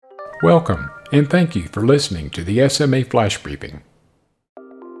Welcome, and thank you for listening to the SMA Flash Briefing.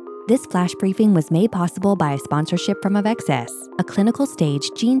 This flash briefing was made possible by a sponsorship from Avexis, a clinical stage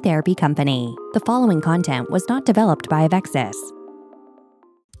gene therapy company. The following content was not developed by Avexis.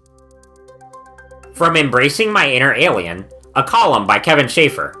 From Embracing My Inner Alien, a column by Kevin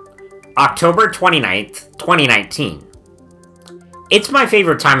Schaefer, October 29th, 2019. It's my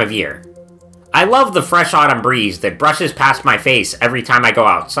favorite time of year. I love the fresh autumn breeze that brushes past my face every time I go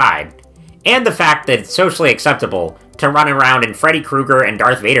outside, and the fact that it's socially acceptable to run around in Freddy Krueger and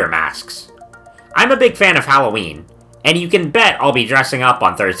Darth Vader masks. I'm a big fan of Halloween, and you can bet I'll be dressing up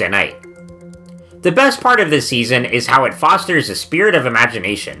on Thursday night. The best part of this season is how it fosters a spirit of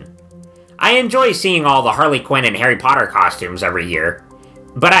imagination. I enjoy seeing all the Harley Quinn and Harry Potter costumes every year,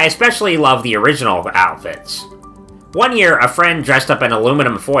 but I especially love the original outfits. One year, a friend dressed up in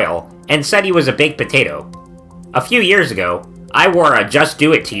aluminum foil and said he was a baked potato. A few years ago, I wore a Just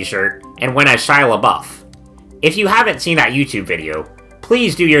Do It t-shirt and went as Shia LaBeouf. If you haven't seen that YouTube video,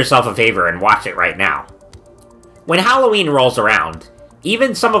 please do yourself a favor and watch it right now. When Halloween rolls around,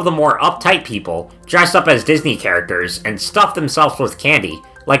 even some of the more uptight people dress up as Disney characters and stuff themselves with candy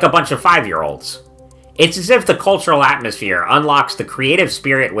like a bunch of 5-year-olds. It's as if the cultural atmosphere unlocks the creative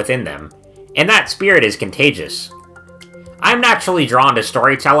spirit within them, and that spirit is contagious. I'm naturally drawn to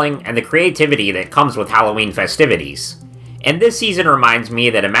storytelling and the creativity that comes with Halloween festivities, and this season reminds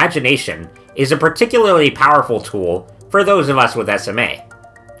me that imagination is a particularly powerful tool for those of us with SMA.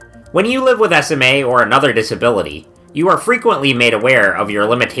 When you live with SMA or another disability, you are frequently made aware of your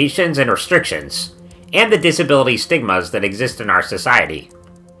limitations and restrictions, and the disability stigmas that exist in our society.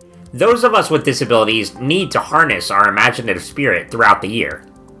 Those of us with disabilities need to harness our imaginative spirit throughout the year.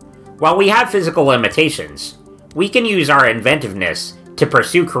 While we have physical limitations, we can use our inventiveness to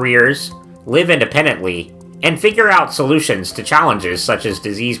pursue careers, live independently, and figure out solutions to challenges such as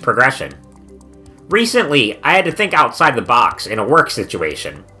disease progression. Recently, I had to think outside the box in a work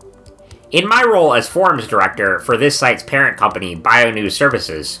situation. In my role as forums director for this site's parent company, BioNews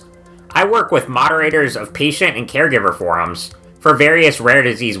Services, I work with moderators of patient and caregiver forums for various rare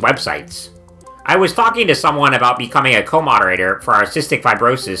disease websites. I was talking to someone about becoming a co-moderator for our Cystic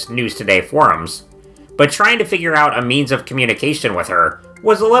Fibrosis News Today forums, but trying to figure out a means of communication with her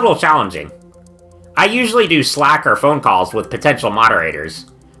was a little challenging. I usually do Slack or phone calls with potential moderators,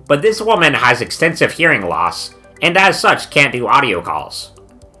 but this woman has extensive hearing loss, and as such can't do audio calls.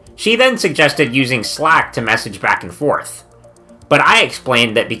 She then suggested using Slack to message back and forth, but I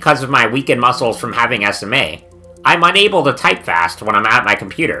explained that because of my weakened muscles from having SMA, I'm unable to type fast when I'm at my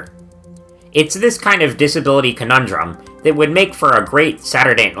computer. It's this kind of disability conundrum that would make for a great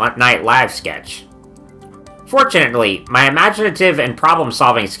Saturday Night Live sketch. Fortunately, my imaginative and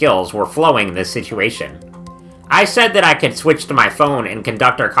problem-solving skills were flowing in this situation. I said that I could switch to my phone and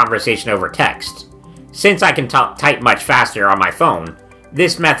conduct our conversation over text. Since I can type much faster on my phone,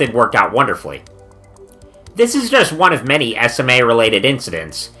 this method worked out wonderfully. This is just one of many SMA-related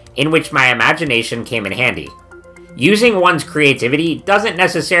incidents in which my imagination came in handy. Using one's creativity doesn't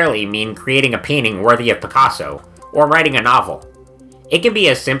necessarily mean creating a painting worthy of Picasso or writing a novel. It can be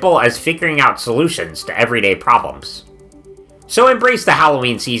as simple as figuring out solutions to everyday problems. So embrace the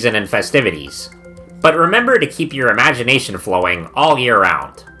Halloween season and festivities, but remember to keep your imagination flowing all year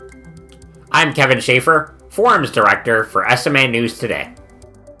round. I'm Kevin Schaefer, Forums Director for SMA News Today.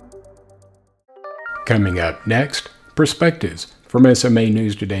 Coming up next, perspectives from SMA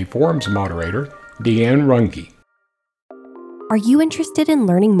News Today Forums moderator, Deanne Runge. Are you interested in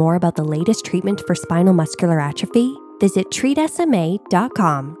learning more about the latest treatment for spinal muscular atrophy? Visit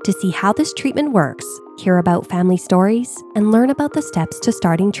treatsma.com to see how this treatment works, hear about family stories, and learn about the steps to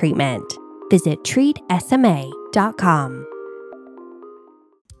starting treatment. Visit treatsma.com.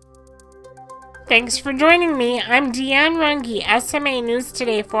 Thanks for joining me. I'm Deanne Runge, SMA News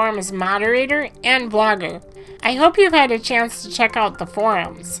Today Forums moderator and blogger. I hope you've had a chance to check out the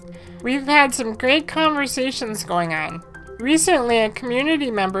forums. We've had some great conversations going on. Recently, a community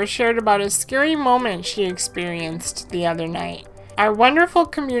member shared about a scary moment she experienced the other night. Our wonderful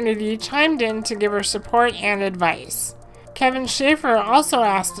community chimed in to give her support and advice. Kevin Schaefer also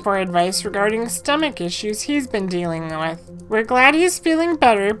asked for advice regarding stomach issues he's been dealing with. We're glad he's feeling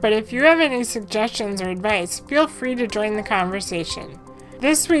better, but if you have any suggestions or advice, feel free to join the conversation.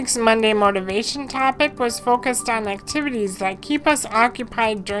 This week's Monday Motivation topic was focused on activities that keep us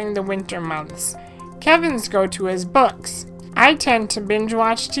occupied during the winter months. Kevin's go-to is books. I tend to binge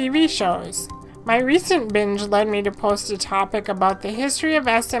watch TV shows. My recent binge led me to post a topic about the history of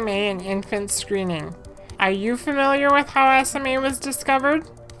SMA and infant screening. Are you familiar with how SMA was discovered?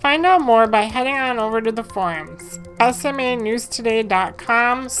 Find out more by heading on over to the forums.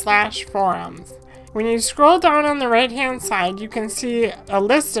 smanewstoday.com/forums. When you scroll down on the right-hand side, you can see a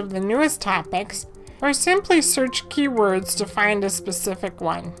list of the newest topics, or simply search keywords to find a specific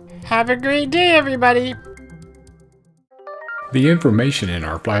one. Have a great day, everybody! The information in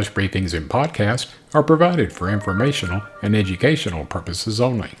our flash briefings and podcasts are provided for informational and educational purposes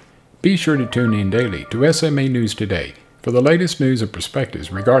only. Be sure to tune in daily to SMA News Today for the latest news and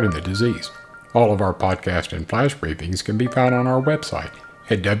perspectives regarding the disease. All of our podcast and flash briefings can be found on our website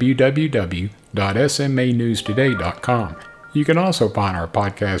at www.smanewstoday.com. You can also find our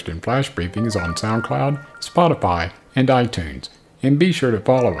podcast and flash briefings on SoundCloud, Spotify, and iTunes. And be sure to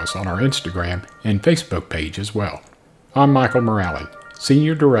follow us on our Instagram and Facebook page as well. I'm Michael Morale,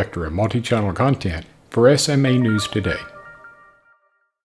 Senior Director of Multi-Channel Content for SMA News Today.